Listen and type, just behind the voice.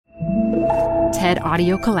TED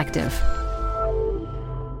Audio Collective.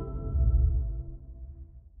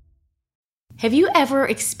 Have you ever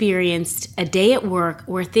experienced a day at work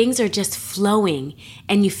where things are just flowing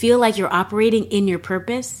and you feel like you're operating in your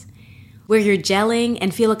purpose? Where you're gelling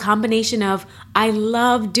and feel a combination of, I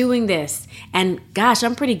love doing this, and gosh,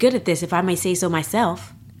 I'm pretty good at this if I may say so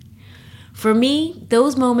myself. For me,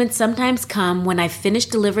 those moments sometimes come when I've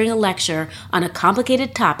finished delivering a lecture on a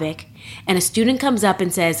complicated topic and a student comes up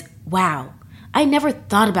and says, wow, I never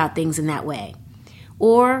thought about things in that way.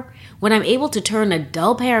 Or when I'm able to turn a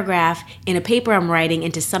dull paragraph in a paper I'm writing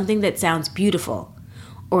into something that sounds beautiful,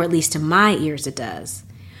 or at least to my ears it does.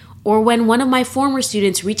 Or when one of my former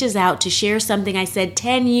students reaches out to share something I said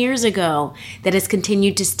 10 years ago that has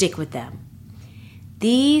continued to stick with them.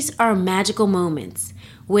 These are magical moments,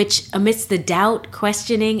 which amidst the doubt,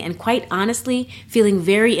 questioning, and quite honestly, feeling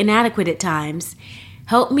very inadequate at times,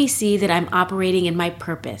 help me see that I'm operating in my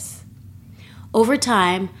purpose. Over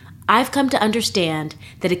time, I've come to understand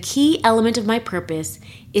that a key element of my purpose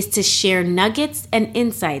is to share nuggets and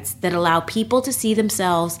insights that allow people to see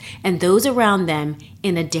themselves and those around them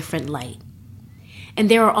in a different light. And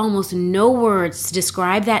there are almost no words to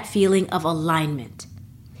describe that feeling of alignment.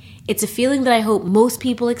 It's a feeling that I hope most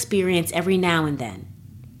people experience every now and then.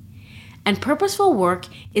 And purposeful work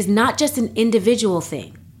is not just an individual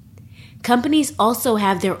thing. Companies also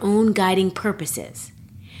have their own guiding purposes.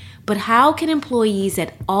 But how can employees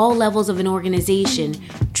at all levels of an organization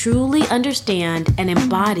truly understand and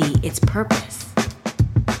embody its purpose?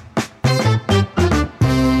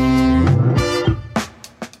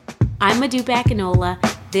 I'm Modupe Akinola.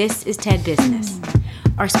 This is TED Business.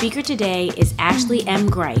 Our speaker today is Ashley M.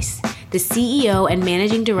 Grice, the CEO and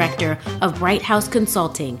Managing Director of Bright House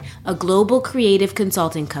Consulting, a global creative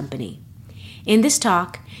consulting company. In this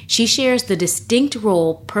talk, she shares the distinct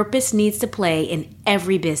role purpose needs to play in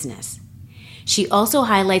every business. She also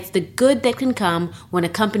highlights the good that can come when a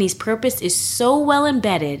company's purpose is so well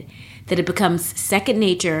embedded that it becomes second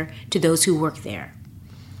nature to those who work there.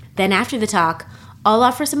 Then after the talk, I'll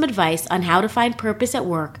offer some advice on how to find purpose at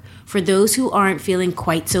work for those who aren't feeling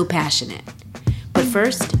quite so passionate. But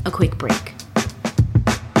first, a quick break.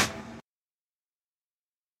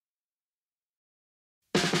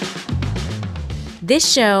 This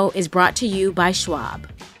show is brought to you by Schwab.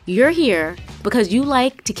 You're here because you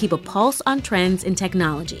like to keep a pulse on trends in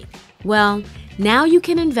technology. Well, now you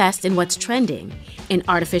can invest in what's trending in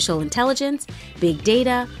artificial intelligence, big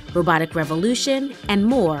data, robotic revolution, and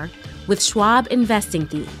more with Schwab Investing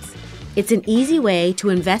Themes. It's an easy way to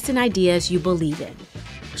invest in ideas you believe in.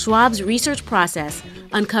 Schwab's research process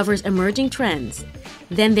uncovers emerging trends.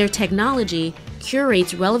 Then their technology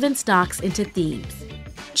curates relevant stocks into themes.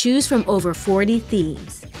 Choose from over 40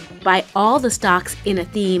 themes. Buy all the stocks in a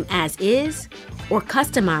theme as is, or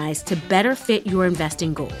customize to better fit your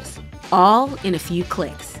investing goals. All in a few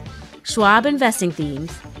clicks. Schwab Investing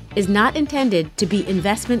Themes is not intended to be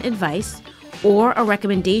investment advice or a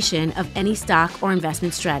recommendation of any stock or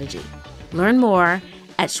investment strategy. Learn more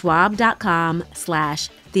at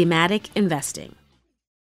schwab.com/thematic investing.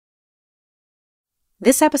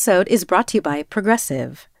 This episode is brought to you by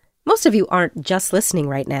Progressive. Most of you aren't just listening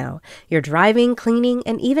right now. You're driving, cleaning,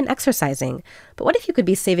 and even exercising. But what if you could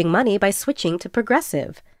be saving money by switching to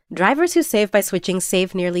Progressive? Drivers who save by switching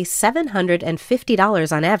save nearly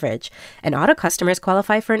 $750 on average, and auto customers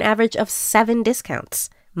qualify for an average of 7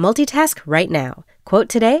 discounts. Multitask right now. Quote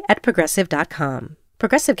today at Progressive.com.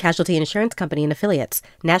 Progressive Casualty Insurance Company and Affiliates.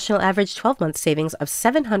 National average 12-month savings of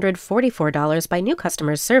 $744 by new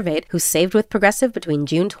customers surveyed who saved with Progressive between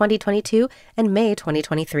June 2022 and May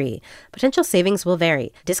 2023. Potential savings will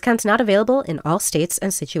vary. Discounts not available in all states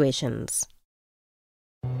and situations.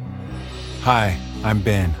 Hi, I'm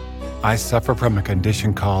Ben. I suffer from a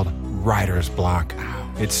condition called writer's block.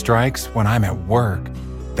 It strikes when I'm at work.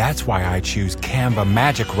 That's why I choose Canva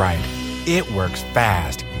Magic Write. It works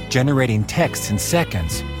fast, generating text in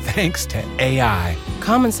seconds, thanks to AI.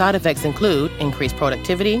 Common side effects include increased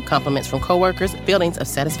productivity, compliments from coworkers, feelings of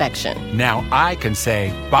satisfaction. Now I can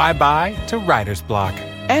say bye-bye to writer's block.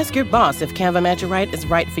 Ask your boss if Canva Magic Write is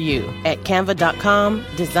right for you at canva.com,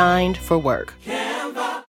 designed for work.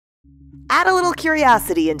 Add a little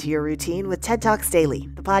curiosity into your routine with TED Talks Daily,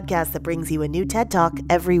 the podcast that brings you a new TED Talk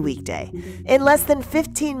every weekday. In less than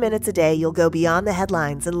 15 minutes a day, you'll go beyond the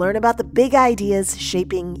headlines and learn about the big ideas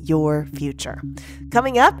shaping your future.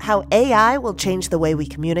 Coming up, how AI will change the way we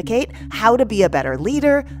communicate, how to be a better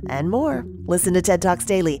leader, and more. Listen to TED Talks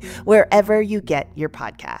Daily wherever you get your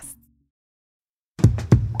podcasts.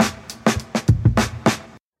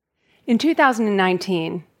 In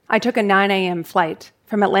 2019, I took a 9 a.m. flight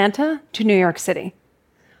from Atlanta to New York City.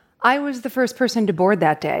 I was the first person to board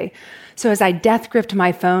that day, so as I death-gripped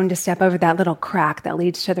my phone to step over that little crack that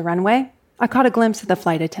leads to the runway, I caught a glimpse of the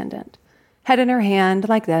flight attendant, head in her hand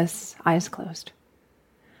like this, eyes closed.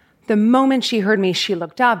 The moment she heard me, she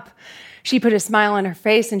looked up, she put a smile on her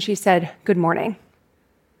face, and she said, "Good morning."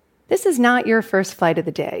 "This is not your first flight of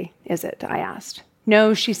the day, is it?" I asked.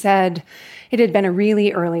 "No," she said. "It had been a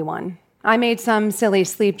really early one. I made some silly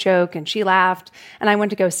sleep joke, and she laughed, and I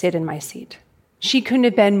went to go sit in my seat." She couldn't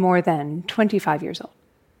have been more than 25 years old.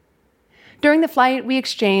 During the flight, we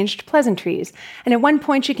exchanged pleasantries, and at one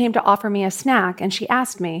point she came to offer me a snack, and she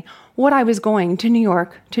asked me what I was going to New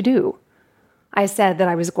York to do. I said that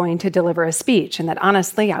I was going to deliver a speech, and that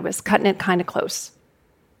honestly, I was cutting it kind of close.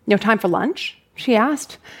 "No time for lunch?" she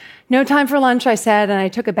asked. "No time for lunch," I said, and I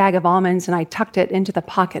took a bag of almonds and I tucked it into the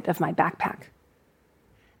pocket of my backpack.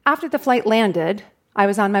 After the flight landed, I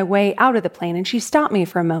was on my way out of the plane, and she stopped me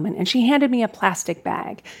for a moment, and she handed me a plastic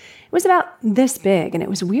bag. It was about this big, and it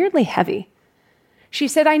was weirdly heavy. She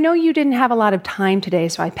said, "I know you didn't have a lot of time today,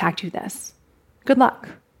 so I packed you this. Good luck."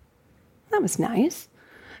 That was nice.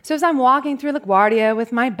 So as I'm walking through LaGuardia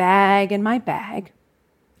with my bag and my bag,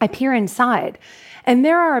 I peer inside, and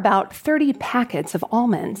there are about 30 packets of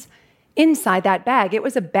almonds inside that bag. It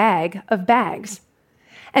was a bag of bags.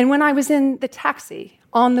 And when I was in the taxi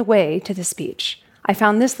on the way to the speech, I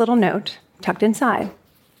found this little note tucked inside.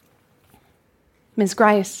 "Ms.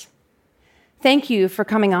 Grice, thank you for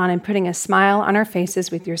coming on and putting a smile on our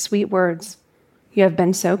faces with your sweet words. You have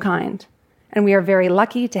been so kind, and we are very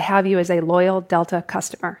lucky to have you as a loyal Delta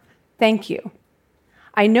customer. Thank you.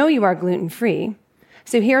 I know you are gluten-free,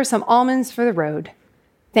 so here are some almonds for the road.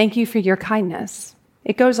 Thank you for your kindness.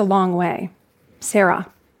 It goes a long way. Sarah,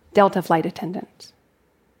 Delta flight attendant."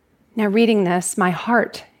 Now, reading this, my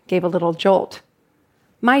heart gave a little jolt.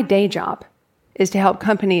 My day job is to help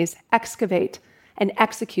companies excavate and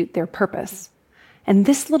execute their purpose. And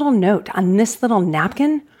this little note on this little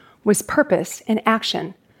napkin was purpose in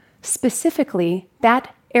action, specifically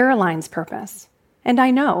that airline's purpose. And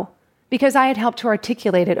I know, because I had helped to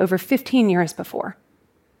articulate it over 15 years before.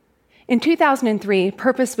 In 2003,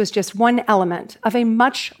 purpose was just one element of a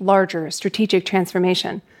much larger strategic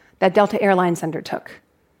transformation that Delta Airlines undertook.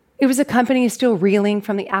 It was a company still reeling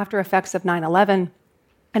from the after effects of 9/11,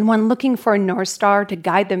 and one looking for a North Star to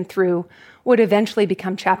guide them through would eventually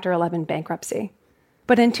become Chapter 11 bankruptcy.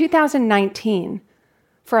 But in 2019,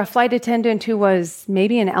 for a flight attendant who was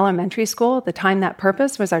maybe in elementary school at the time that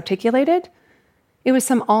purpose was articulated, it was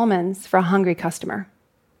some almonds for a hungry customer.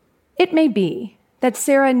 It may be that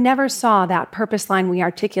Sarah never saw that purpose line we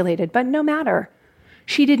articulated, but no matter.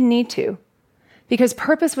 She didn't need to, because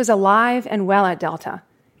purpose was alive and well at Delta.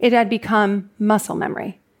 It had become muscle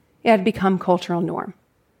memory. It had become cultural norm.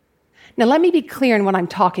 Now, let me be clear in what I'm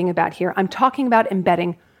talking about here. I'm talking about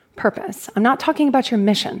embedding purpose. I'm not talking about your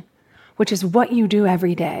mission, which is what you do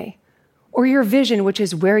every day, or your vision, which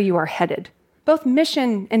is where you are headed. Both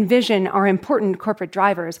mission and vision are important corporate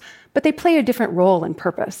drivers, but they play a different role in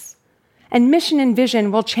purpose. And mission and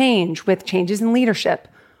vision will change with changes in leadership,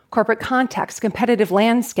 corporate context, competitive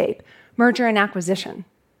landscape, merger and acquisition.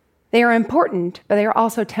 They are important, but they are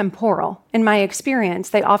also temporal. In my experience,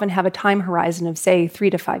 they often have a time horizon of, say, 3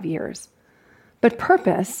 to 5 years. But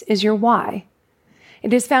purpose is your why.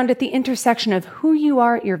 It is found at the intersection of who you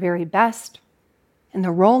are at your very best and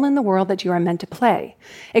the role in the world that you are meant to play.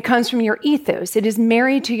 It comes from your ethos. It is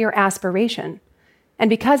married to your aspiration. And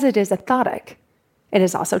because it is authentic, it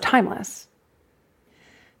is also timeless.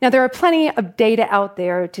 Now, there are plenty of data out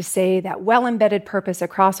there to say that well-embedded purpose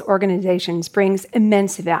across organizations brings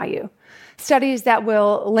immense value. Studies that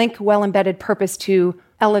will link well-embedded purpose to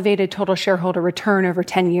elevated total shareholder return over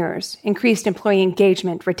 10 years, increased employee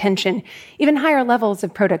engagement, retention, even higher levels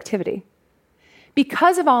of productivity.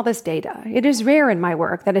 Because of all this data, it is rare in my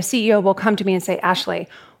work that a CEO will come to me and say, "Ashley,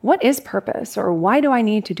 what is purpose, or why do I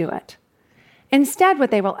need to do it?" Instead, what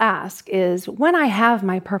they will ask is, when I have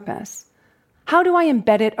my purpose, how do I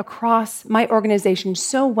embed it across my organization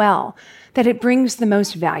so well that it brings the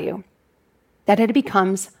most value, that it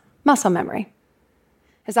becomes muscle memory?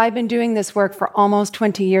 As I've been doing this work for almost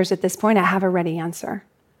 20 years at this point, I have a ready answer.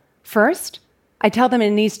 First, I tell them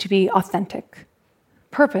it needs to be authentic.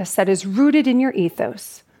 Purpose that is rooted in your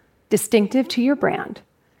ethos, distinctive to your brand,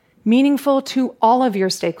 meaningful to all of your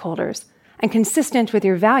stakeholders, and consistent with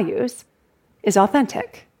your values is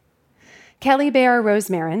authentic. Kelly Bayer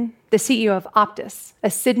Rosemarin, the CEO of Optus, a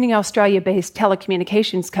Sydney, Australia-based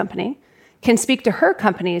telecommunications company, can speak to her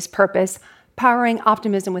company's purpose, powering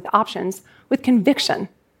optimism with options, with conviction,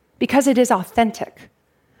 because it is authentic.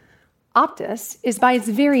 Optus is by its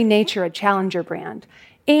very nature a challenger brand.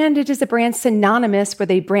 And it is a brand synonymous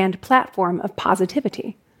with a brand platform of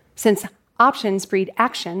positivity, since options breed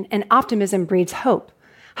action and optimism breeds hope.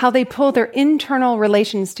 How they pull their internal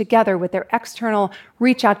relations together with their external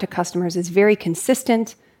reach out to customers is very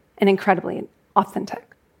consistent and incredibly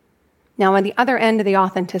authentic. Now, on the other end of the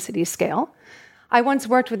authenticity scale, I once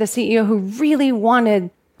worked with a CEO who really wanted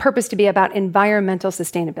purpose to be about environmental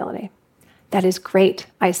sustainability. That is great,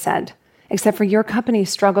 I said, except for your company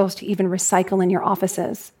struggles to even recycle in your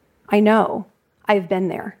offices. I know. I've been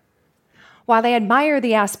there. While I admire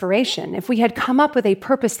the aspiration, if we had come up with a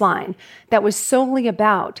purpose line that was solely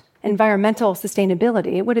about environmental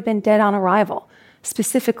sustainability, it would have been dead on arrival,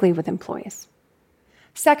 specifically with employees.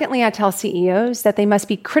 Secondly, I tell CEOs that they must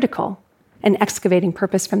be critical in excavating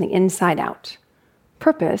purpose from the inside out.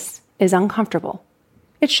 Purpose is uncomfortable.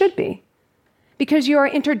 It should be, because you are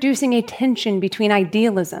introducing a tension between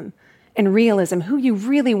idealism and realism, who you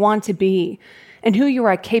really want to be and who you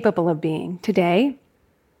are capable of being today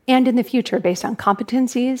and in the future based on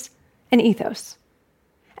competencies and ethos.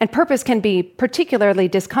 And purpose can be particularly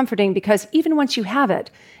discomforting because even once you have it,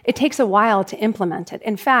 it takes a while to implement it.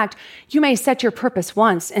 In fact, you may set your purpose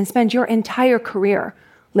once and spend your entire career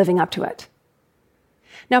living up to it.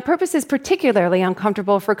 Now, purpose is particularly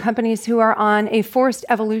uncomfortable for companies who are on a forced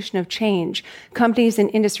evolution of change, companies in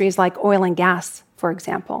industries like oil and gas, for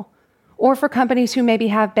example, or for companies who maybe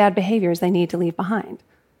have bad behaviors they need to leave behind.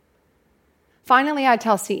 Finally, I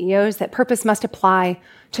tell CEOs that purpose must apply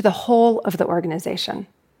to the whole of the organization.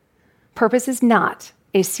 Purpose is not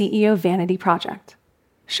a CEO vanity project.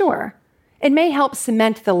 Sure, it may help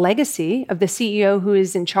cement the legacy of the CEO who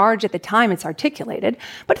is in charge at the time it's articulated,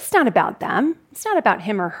 but it's not about them. It's not about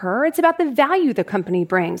him or her. It's about the value the company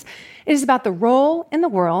brings. It is about the role in the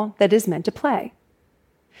world that is meant to play.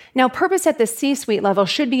 Now, purpose at the C-suite level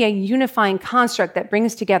should be a unifying construct that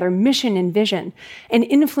brings together mission and vision and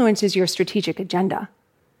influences your strategic agenda.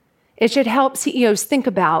 It should help CEOs think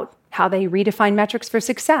about how they redefine metrics for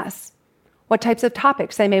success, what types of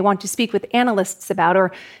topics they may want to speak with analysts about,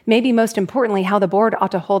 or maybe most importantly, how the board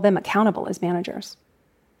ought to hold them accountable as managers.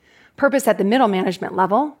 Purpose at the middle management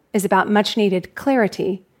level is about much-needed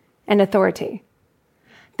clarity and authority.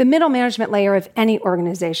 The middle management layer of any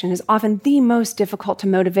organization is often the most difficult to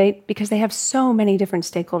motivate because they have so many different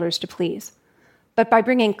stakeholders to please. But by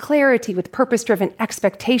bringing clarity with purpose-driven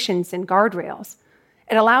expectations and guardrails,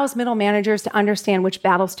 it allows middle managers to understand which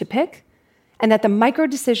battles to pick and that the micro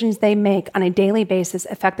decisions they make on a daily basis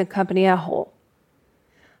affect the company as a whole.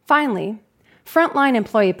 Finally, frontline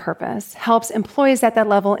employee purpose helps employees at that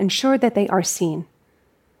level ensure that they are seen.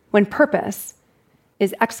 When purpose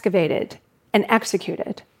is excavated and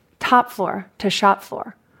executed, top floor to shop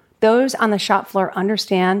floor, those on the shop floor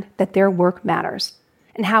understand that their work matters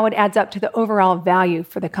and how it adds up to the overall value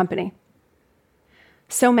for the company.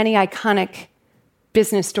 So many iconic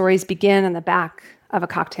business stories begin on the back of a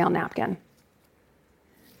cocktail napkin.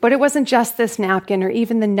 But it wasn't just this napkin or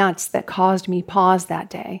even the nuts that caused me pause that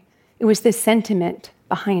day. It was the sentiment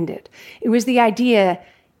behind it. It was the idea,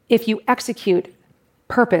 if you execute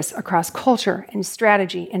purpose across culture and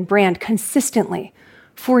strategy and brand consistently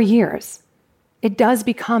for years, it does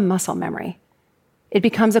become muscle memory. It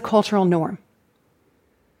becomes a cultural norm.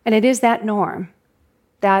 And it is that norm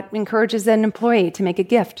that encourages an employee to make a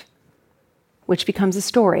gift, which becomes a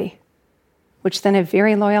story, which then a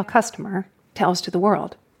very loyal customer tells to the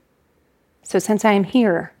world. So since I am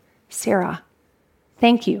here, Sarah,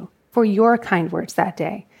 thank you for your kind words that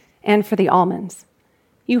day and for the almonds.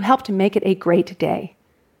 You helped make it a great day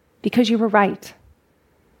because you were right.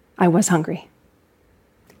 I was hungry.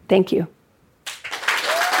 Thank you.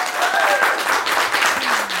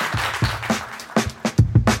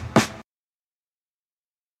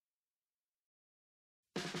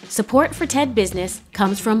 Support for TED Business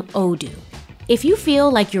comes from Odoo. If you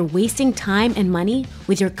feel like you're wasting time and money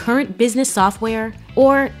with your current business software,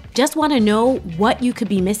 or just want to know what you could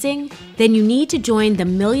be missing, then you need to join the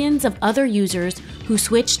millions of other users who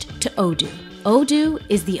switched to Odoo. Odoo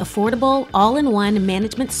is the affordable all-in-one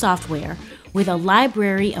management software with a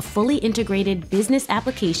library of fully integrated business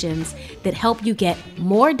applications that help you get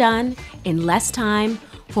more done in less time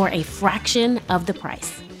for a fraction of the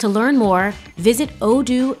price. To learn more, visit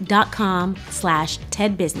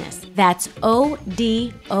odoo.com/TEDbusiness. That's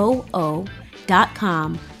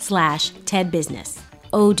odoo.com/TEDbusiness.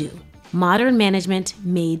 Odoo, modern management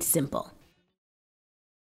made simple.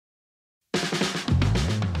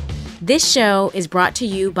 This show is brought to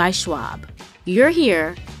you by Schwab. You're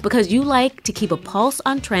here because you like to keep a pulse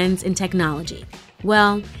on trends in technology.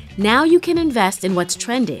 Well, now you can invest in what's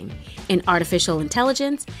trending in artificial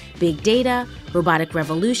intelligence, big data, robotic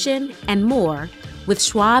revolution, and more with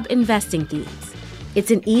Schwab Investing Themes.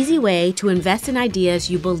 It's an easy way to invest in ideas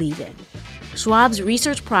you believe in. Schwab's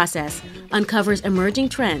research process uncovers emerging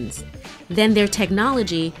trends. Then their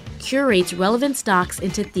technology curates relevant stocks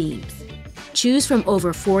into themes. Choose from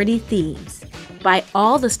over 40 themes. Buy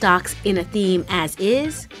all the stocks in a theme as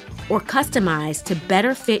is or customize to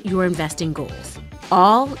better fit your investing goals,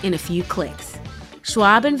 all in a few clicks.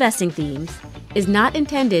 Schwab Investing Themes is not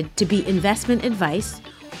intended to be investment advice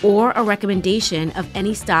or a recommendation of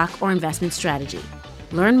any stock or investment strategy.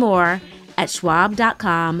 Learn more at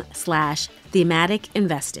schwab.com/thematic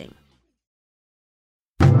investing.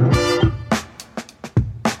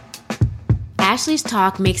 Ashley's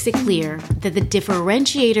talk makes it clear that the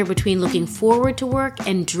differentiator between looking forward to work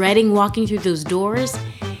and dreading walking through those doors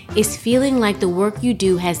is feeling like the work you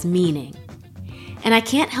do has meaning. And I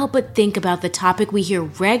can't help but think about the topic we hear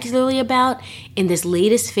regularly about in this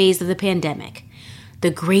latest phase of the pandemic,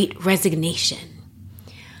 the Great Resignation.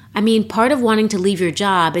 I mean, part of wanting to leave your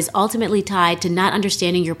job is ultimately tied to not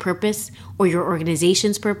understanding your purpose or your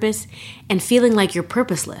organization's purpose and feeling like you're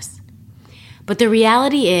purposeless. But the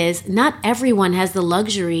reality is, not everyone has the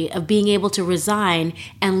luxury of being able to resign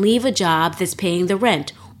and leave a job that's paying the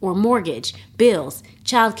rent or mortgage, bills,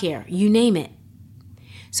 childcare, you name it.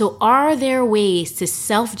 So are there ways to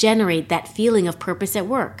self-generate that feeling of purpose at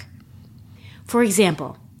work? For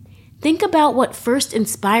example, think about what first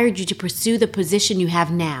inspired you to pursue the position you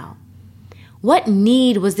have now. What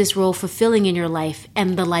need was this role fulfilling in your life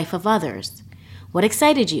and the life of others? What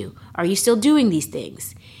excited you? Are you still doing these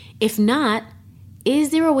things? If not,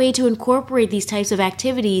 is there a way to incorporate these types of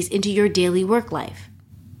activities into your daily work life?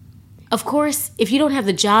 Of course, if you don't have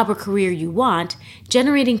the job or career you want,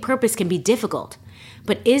 generating purpose can be difficult.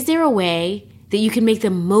 But is there a way that you can make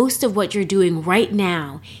the most of what you're doing right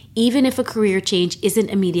now, even if a career change isn't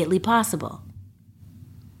immediately possible?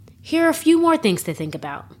 Here are a few more things to think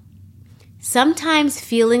about. Sometimes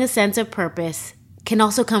feeling a sense of purpose can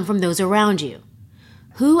also come from those around you.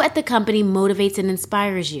 Who at the company motivates and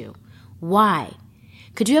inspires you? Why?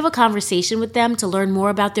 Could you have a conversation with them to learn more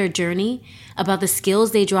about their journey, about the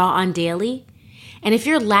skills they draw on daily? And if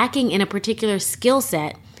you're lacking in a particular skill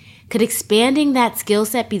set, could expanding that skill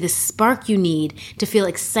set be the spark you need to feel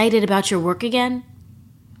excited about your work again?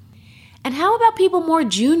 And how about people more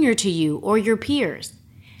junior to you or your peers?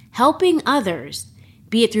 Helping others,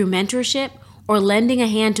 be it through mentorship or lending a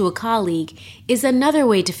hand to a colleague, is another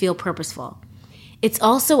way to feel purposeful. It's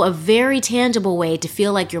also a very tangible way to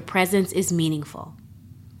feel like your presence is meaningful.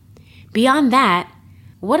 Beyond that,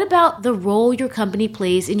 what about the role your company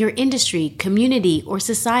plays in your industry, community, or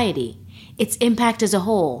society, its impact as a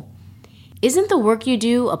whole? Isn't the work you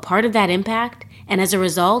do a part of that impact, and as a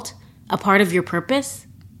result, a part of your purpose?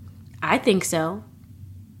 I think so.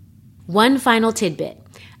 One final tidbit.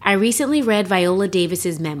 I recently read Viola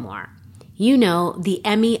Davis's memoir. You know, the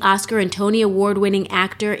Emmy, Oscar, and Tony Award-winning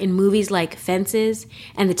actor in movies like Fences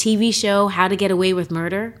and the TV show How to Get Away with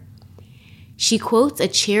Murder. She quotes a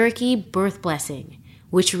Cherokee birth blessing,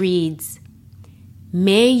 which reads,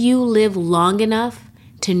 "May you live long enough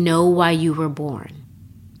to know why you were born."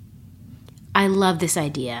 I love this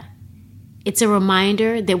idea. It's a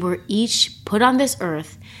reminder that we're each put on this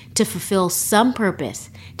earth to fulfill some purpose,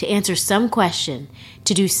 to answer some question,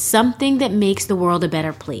 to do something that makes the world a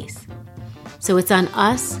better place. So it's on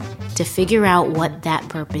us to figure out what that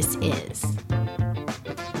purpose is.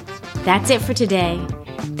 That's it for today.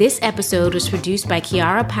 This episode was produced by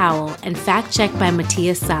Kiara Powell and fact-checked by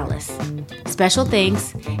Matthias Salas. Special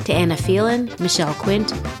thanks to Anna Phelan, Michelle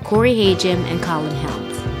Quint, Corey Hagem, and Colin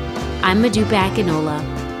Helms. I'm Modupe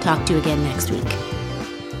Akinola. Talk to you again next week.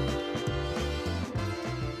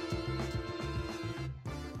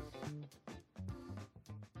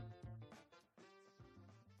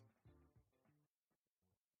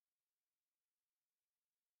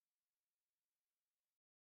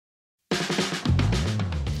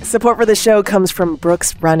 Support for the show comes from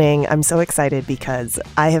Brooks Running. I'm so excited because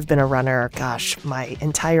I have been a runner, my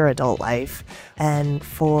entire adult life. And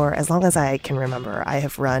for as long as I can remember, I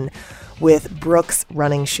have run with Brooks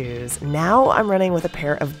running shoes. Now I'm running with a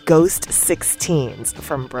pair of Ghost 16s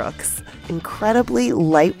from Brooks. Incredibly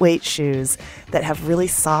lightweight shoes that have really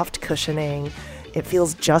soft cushioning. It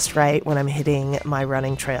feels just right when I'm hitting my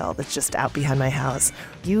running trail that's just out behind my house.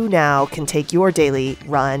 You now can take your daily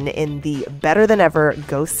run in the better than ever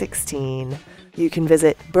Ghost 16. You can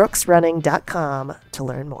visit brooksrunning.com to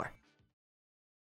learn more.